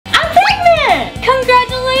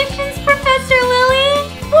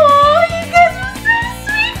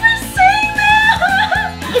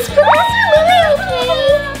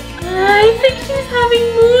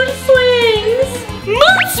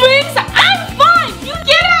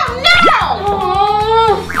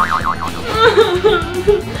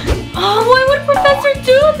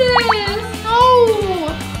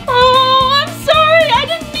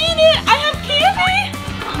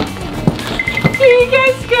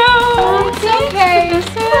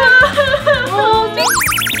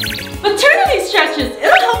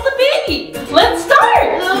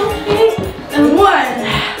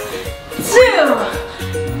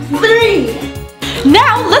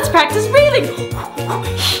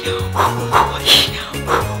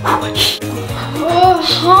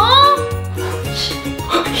Huh?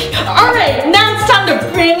 Alright, now it's time to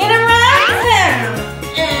bring it around.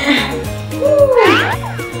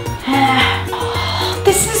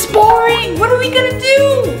 This is boring. What are we gonna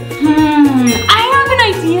do? I have an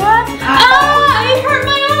idea. I hurt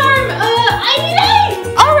my arm. I need ice.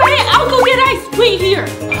 Alright, I'll go get ice. Wait here.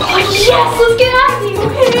 Oh yes, let's get ice.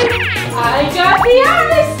 Okay. I got the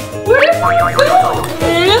ice. Where did you go?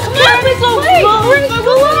 This can't be so slow.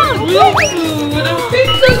 Go on.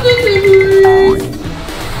 Pizza delivery.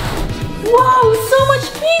 Wow, so much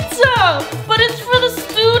pizza! But it's for the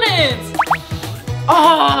students!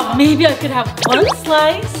 Oh, maybe I could have one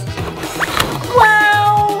slice.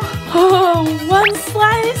 Wow! Oh, one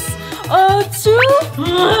slice? Two?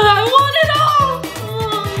 I want it all!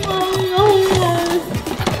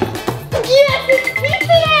 Yes, it's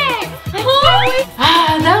pizza day!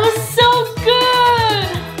 Ah, that was so good!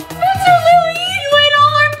 Mr. Lily, you ate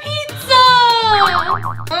all our pizza!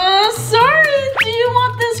 Sorry, do you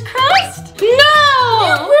want this crust? No!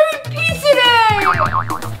 You ruined pizza day!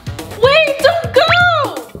 Wait, don't go!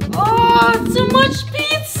 Oh, too much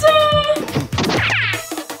pizza!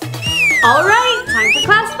 Alright, time for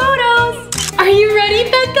class photos! Are you ready,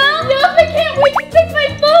 Becca? Yes, I can't wait to take my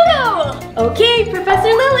photo! Okay,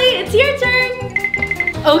 Professor Lily, it's your turn!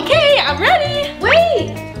 Okay, I'm ready!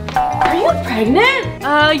 Wait! Are you pregnant?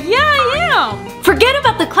 Yeah, I am! Forget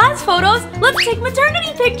about the class photos, let's take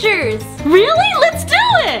maternity pictures! Really? Let's do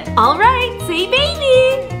it! Alright, say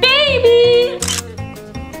baby! Baby!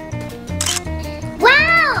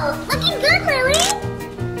 Wow! Looking good, Lily!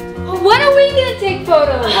 When are we gonna take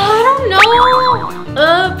photos? I don't know!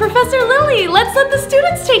 Professor Lily, let's let the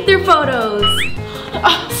students take their photos!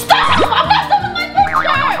 Stop! I'm not done with my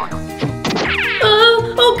picture!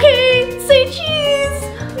 Okay, say cheese!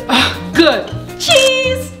 Good!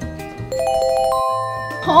 Cheese!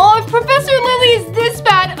 Oh, if Professor Lily is this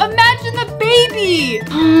bad, imagine the baby!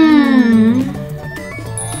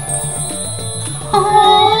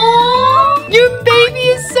 Aww! Your baby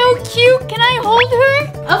is so cute! Can I hold her?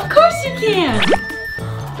 Of course you can!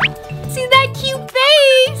 See that cute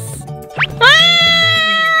face?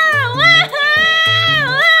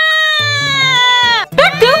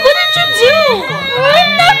 Becca, what did you do?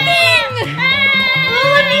 Nothing!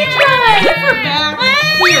 Let me try! Give her back!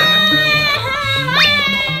 Here!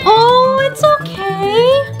 Oh, it's okay.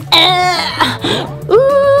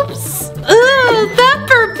 Oops! That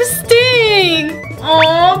burp sting!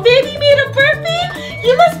 Oh, baby made a burpee?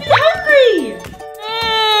 You must be hungry!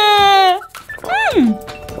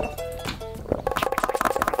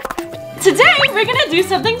 Today, we're gonna do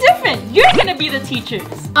something different. You're gonna be the teachers.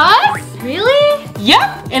 Us? Really?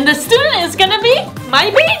 Yep, and the student is gonna be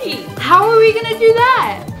my baby. How are we gonna do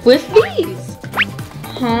that? With these.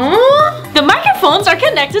 Huh? The microphones are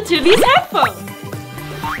connected to these headphones.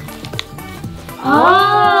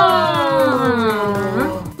 Oh.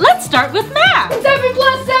 Let's start with math. 7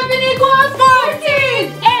 plus 7 equals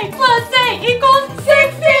 14. 8 plus 8 equals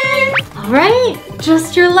 16. All right,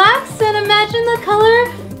 just relax and imagine the color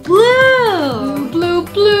blue. Blue,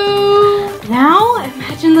 blue. Now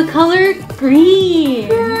imagine the color green.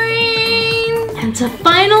 Green. And to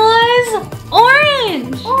finalize,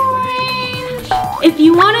 orange. Orange. If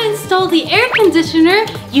you want to install the air conditioner,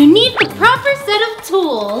 you need the proper set of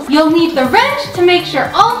tools. You'll need the wrench to make sure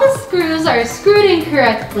all the screws are screwed in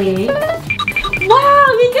correctly. Wow,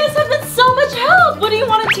 you guys have been so much help. What do you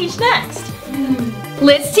want to teach next?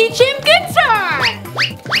 Let's teach him guitar.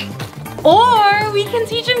 Or we can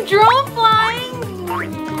teach him drone flying.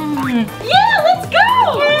 Yeah, let's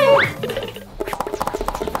go!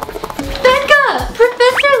 Becca,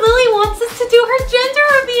 Professor Lily wants us to do her gender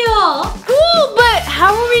reveal. Cool, but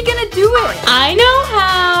how are we gonna do it? I know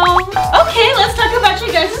how. Okay, let's talk about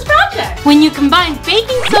your guys' project. When you combine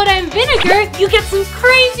baking soda and vinegar, you get some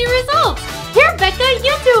crazy results. Here, Becca,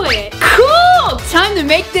 you do it. Cool! Time to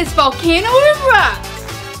make this volcano of rocks.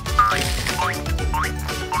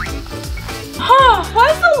 Huh, why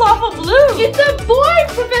is the lava blue? It's a boy,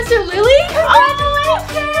 Professor Lily!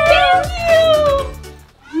 Congratulations! Thank you!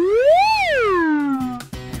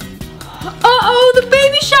 Uh-oh, the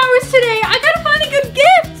baby shower's today! I gotta find a good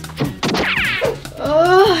gift!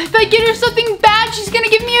 If I get her something bad, she's gonna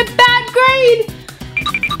give me a bad grade!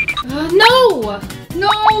 No!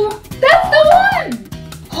 No! That's the one!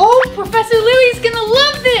 Oh, Professor Lily's gonna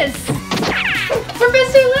love this!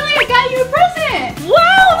 Professor Lily, I got you a present!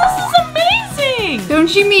 Wow, this is amazing!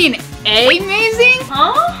 Don't you mean amazing?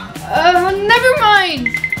 Huh? Never mind.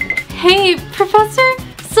 Hey, Professor,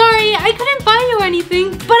 sorry, I couldn't buy you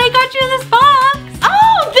anything, but I got you this box.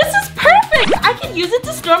 Oh, this is perfect! I to use it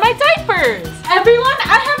to store my diapers. Everyone,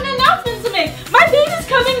 I have an announcement to make. My baby's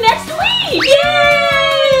coming next week.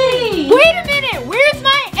 Yay! Wait a minute, where's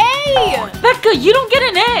my A? Becca, you don't get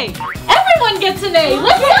an A. Everyone gets an A.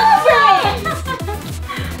 Let's celebrate!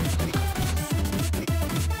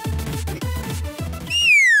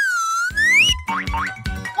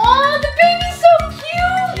 Oh, the baby's so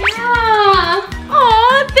cute! Yeah.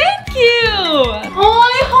 Aw, thank you! Oh,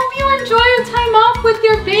 I hope you enjoy your time off with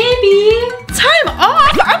your baby. Time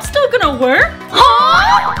off? I'm still gonna work.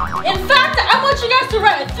 Huh? In fact, I want you guys to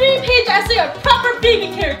write a 3-page essay on proper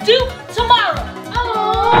baby care due tomorrow.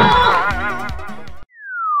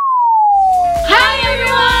 Hi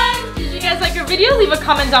everyone! Did you guys like our video? Leave a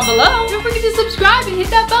comment down below. Don't forget to subscribe and hit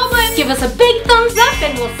that bell button. Give us a big thumbs up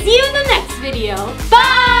and we'll see you in the next video.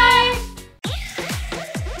 Bye!